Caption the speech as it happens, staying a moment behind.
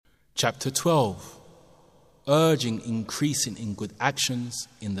Chapter 12. Urging increasing in good actions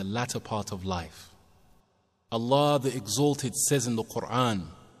in the latter part of life. Allah the Exalted says in the Quran,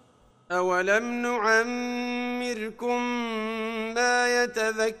 أَوَلَمْ نُعَمِّرْكُم مَّا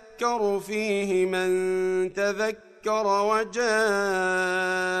يَتَذَكَّرُ فِيهِ مَن تَذَكَّرَ وَجَاءَكُمُ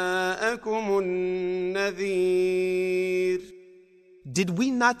النَّذِيرُ. Did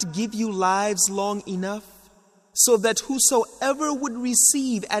we not give you lives long enough so that whosoever would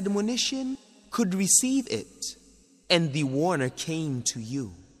receive admonition could receive it, and the warner came to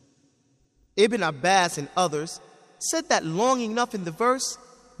you? Ibn Abbas and others said that long enough in the verse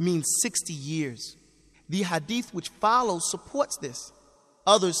means 60 years. The hadith which follows supports this.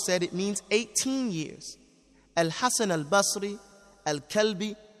 Others said it means 18 years. Al-Hasan al-Basri,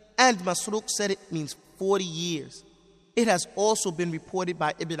 Al-Kalbi, and Masruq said it means 40 years. It has also been reported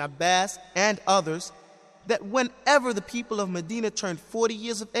by Ibn Abbas and others that whenever the people of Medina turned 40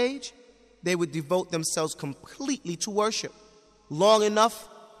 years of age, they would devote themselves completely to worship. Long enough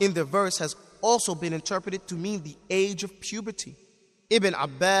in the verse has also been interpreted to mean the age of puberty. Ibn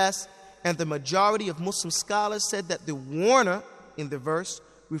Abbas and the majority of Muslim scholars said that the warner in the verse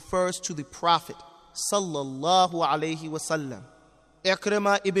refers to the Prophet sallallahu alaihi wasallam.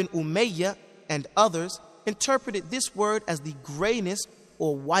 Ikrimah ibn Umayyah and others interpreted this word as the grayness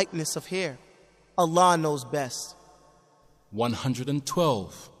or whiteness of hair. Allah knows best.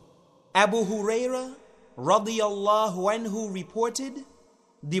 112. Abu Huraira radiyallahu anhu reported,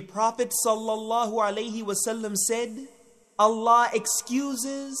 the Prophet sallallahu alaihi wasallam said, Allah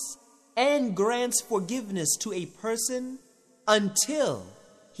excuses and grants forgiveness to a person until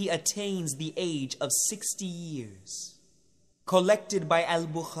he attains the age of 60 years. Collected by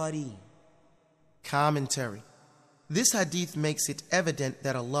Al-Bukhari. Commentary. This hadith makes it evident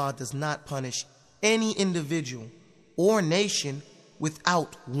that Allah does not punish any individual or nation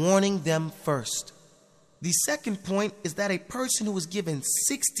without warning them first. The second point is that a person who is given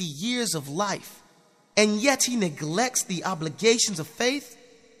 60 years of life and yet he neglects the obligations of faith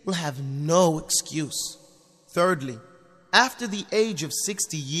will have no excuse. Thirdly, after the age of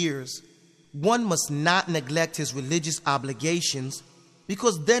 60 years, one must not neglect his religious obligations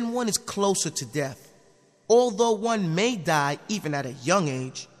because then one is closer to death. Although one may die even at a young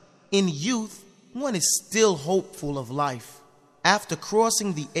age, in youth one is still hopeful of life. After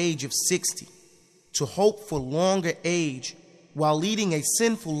crossing the age of 60, to hope for longer age while leading a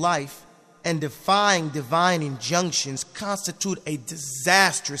sinful life and defying divine injunctions constitute a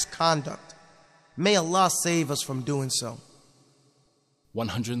disastrous conduct. May Allah save us from doing so.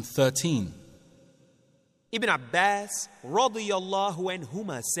 113. Ibn Abbas radiyallahu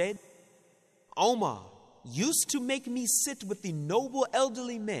anhuma said, Omar used to make me sit with the noble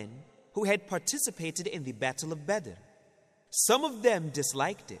elderly men who had participated in the Battle of Badr. Some of them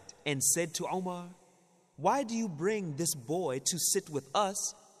disliked it and said to Omar, why do you bring this boy to sit with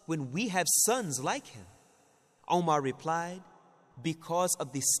us when we have sons like him? Omar replied, because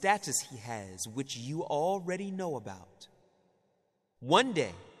of the status he has, which you already know about. One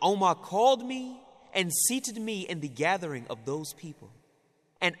day, Omar called me and seated me in the gathering of those people.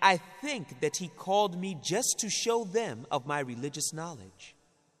 And I think that he called me just to show them of my religious knowledge.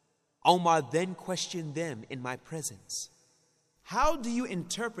 Omar then questioned them in my presence. How do you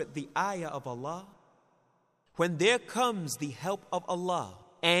interpret the ayah of Allah? When there comes the help of Allah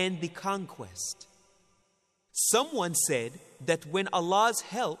and the conquest. Someone said that when Allah's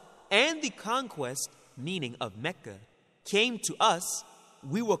help and the conquest, meaning of Mecca, came to us,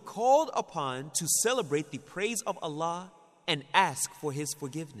 we were called upon to celebrate the praise of Allah and ask for His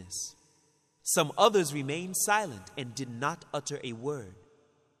forgiveness. Some others remained silent and did not utter a word.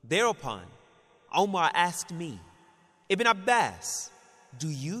 Thereupon, Omar asked me, Ibn Abbas, do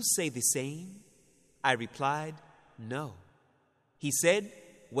you say the same? I replied, no. He said,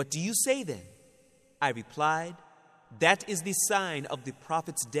 what do you say then? I replied, that is the sign of the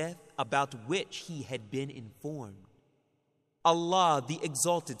Prophet's death about which he had been informed. Allah the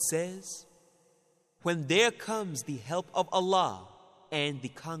Exalted says, when there comes the help of Allah and the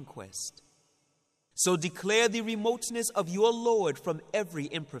conquest. So declare the remoteness of your Lord from every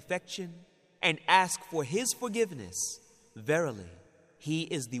imperfection and ask for His forgiveness. Verily, He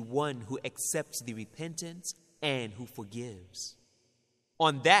is the one who accepts the repentance and who forgives.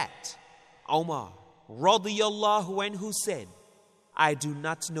 On that, Omar radiyallahu anhu said, I do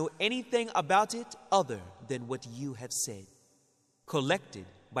not know anything about it other than what you have said. Collected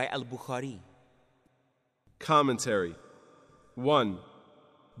by Al-Bukhari. Commentary. 1.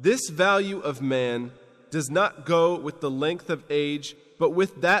 This value of man does not go with the length of age, but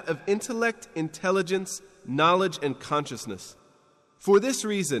with that of intellect, intelligence, knowledge, and consciousness. For this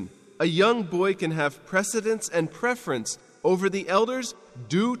reason, a young boy can have precedence and preference over the elders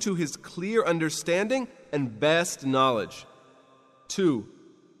due to his clear understanding and vast knowledge. 2.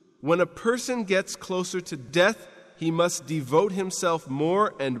 When a person gets closer to death, he must devote himself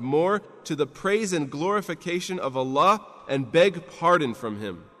more and more to the praise and glorification of Allah and beg pardon from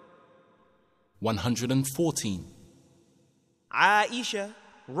Him. 114. Aisha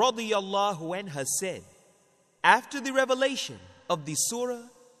radiyallahu anha said, after the revelation of the surah,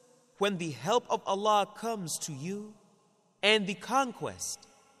 when the help of Allah comes to you and the conquest,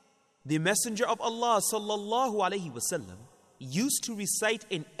 the Messenger of Allah sallallahu alaihi wasallam used to recite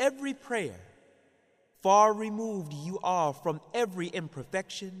in every prayer, far removed you are from every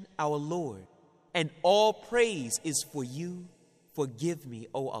imperfection, our Lord, and all praise is for you. Forgive me,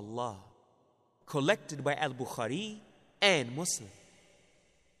 O Allah. Collected by Al-Bukhari and Muslim.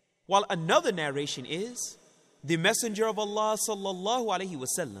 While another narration is, the Messenger of Allah sallallahu alaihi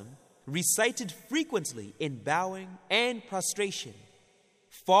wasallam recited frequently in bowing and prostration,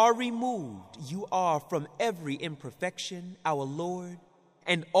 far removed you are from every imperfection, our Lord,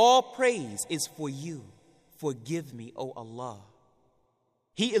 and all praise is for you. Forgive me, O Allah.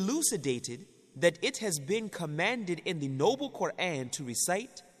 He elucidated that it has been commanded in the noble Quran to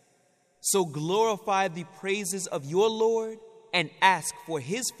recite, so glorify the praises of your Lord and ask for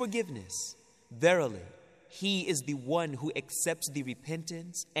His forgiveness. Verily, He is the one who accepts the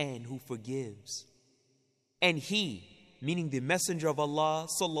repentance and who forgives. And He, meaning the Messenger of Allah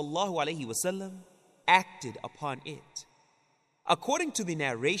sallallahu alaihi wasallam, acted upon it. According to the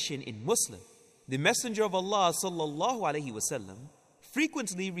narration in Muslim, the Messenger of Allah sallallahu alaihi wasallam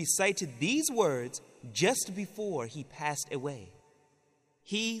frequently recited these words just before he passed away.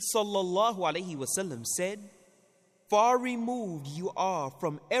 He sallallahu alaihi wasallam said, far removed you are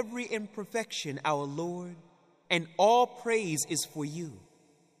from every imperfection, our Lord, and all praise is for you.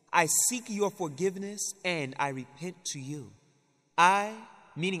 I seek your forgiveness and I repent to you. I,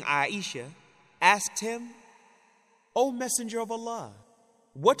 meaning Aisha, asked him, O Messenger of Allah,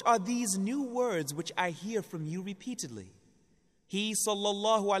 what are these new words which I hear from you repeatedly? He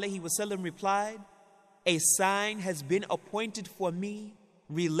sallallahu alaihi wasallam replied, a sign has been appointed for me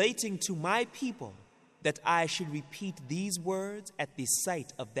relating to my people that I should repeat these words at the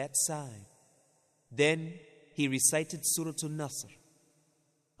sight of that sign. Then he recited Surah An-Nasr.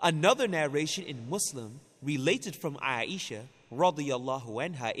 Another narration in Muslim related from Aisha radiyallahu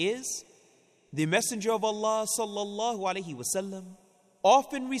anha is, the Messenger of Allah sallallahu alaihi wasallam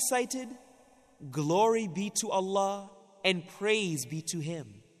often recited, glory be to Allah and praise be to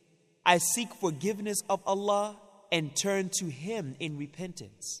Him. I seek forgiveness of Allah and turn to Him in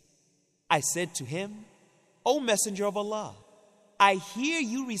repentance. I said to him, O Messenger of Allah, I hear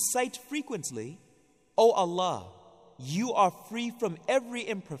you recite frequently, O Allah, you are free from every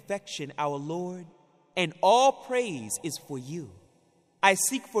imperfection, our Lord, and all praise is for you. I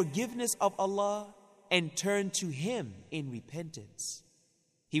seek forgiveness of Allah and turn to Him in repentance.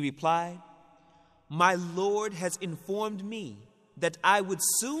 He replied, my Lord has informed me that I would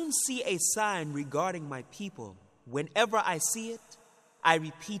soon see a sign regarding my people. Whenever I see it, I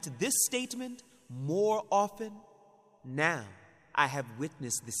repeat this statement more often. Now I have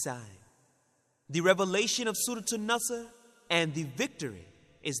witnessed the sign. The revelation of Surah An-Nasr and the victory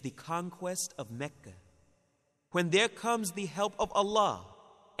is the conquest of Mecca. When there comes the help of Allah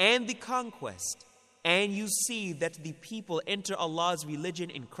and the conquest, and you see that the people enter Allah's religion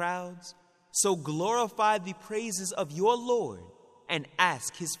in crowds, so glorify the praises of your Lord and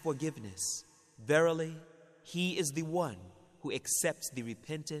ask His forgiveness. Verily, He is the one who accepts the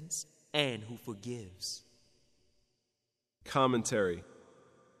repentance and who forgives. Commentary.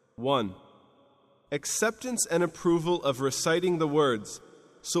 1. Acceptance and approval of reciting the words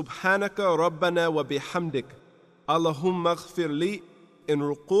Subhanaka Rabbana wa bihamdik, Allahumma ghfir li in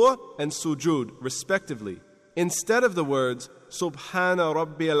ruku' and sujud, respectively, instead of the words Subhana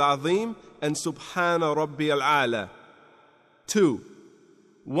Rabbi al-Azim and Subhana Rabbi al-A'la. 2.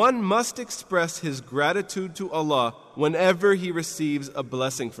 One must express his gratitude to Allah whenever he receives a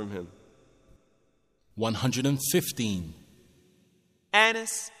blessing from Him. 115.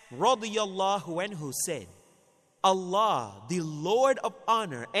 Anas radiyallahu anhu said, Allah, the Lord of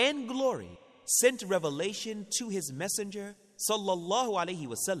honor and glory, sent revelation to His Messenger sallallahu alaihi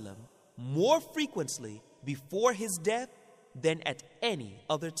wasallam more frequently before his death than at any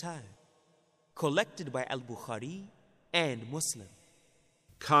other time. Collected by Al-Bukhari and Muslim.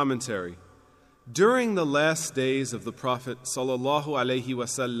 Commentary. During the last days of the Prophet sallallahu alaihi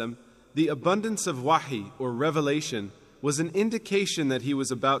wasallam, the abundance of wahi or revelation was an indication that he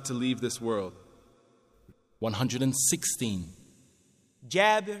was about to leave this world. 116.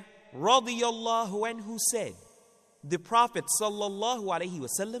 Jabir radiyallahu anhu said, the Prophet sallallahu alaihi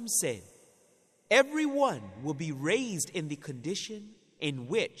wasallam said, everyone will be raised in the condition in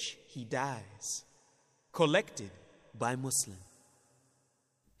which he dies. Collected by Muslim.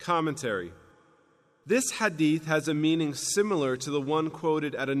 Commentary. This hadith has a meaning similar to the one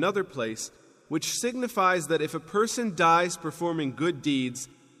quoted at another place, which signifies that if a person dies performing good deeds,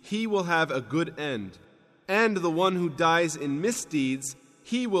 he will have a good end, and the one who dies in misdeeds,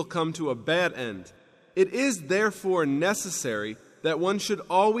 he will come to a bad end. It is therefore necessary that one should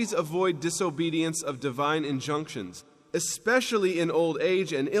always avoid disobedience of divine injunctions, especially in old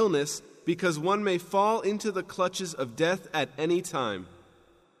age and illness, because one may fall into the clutches of death at any time.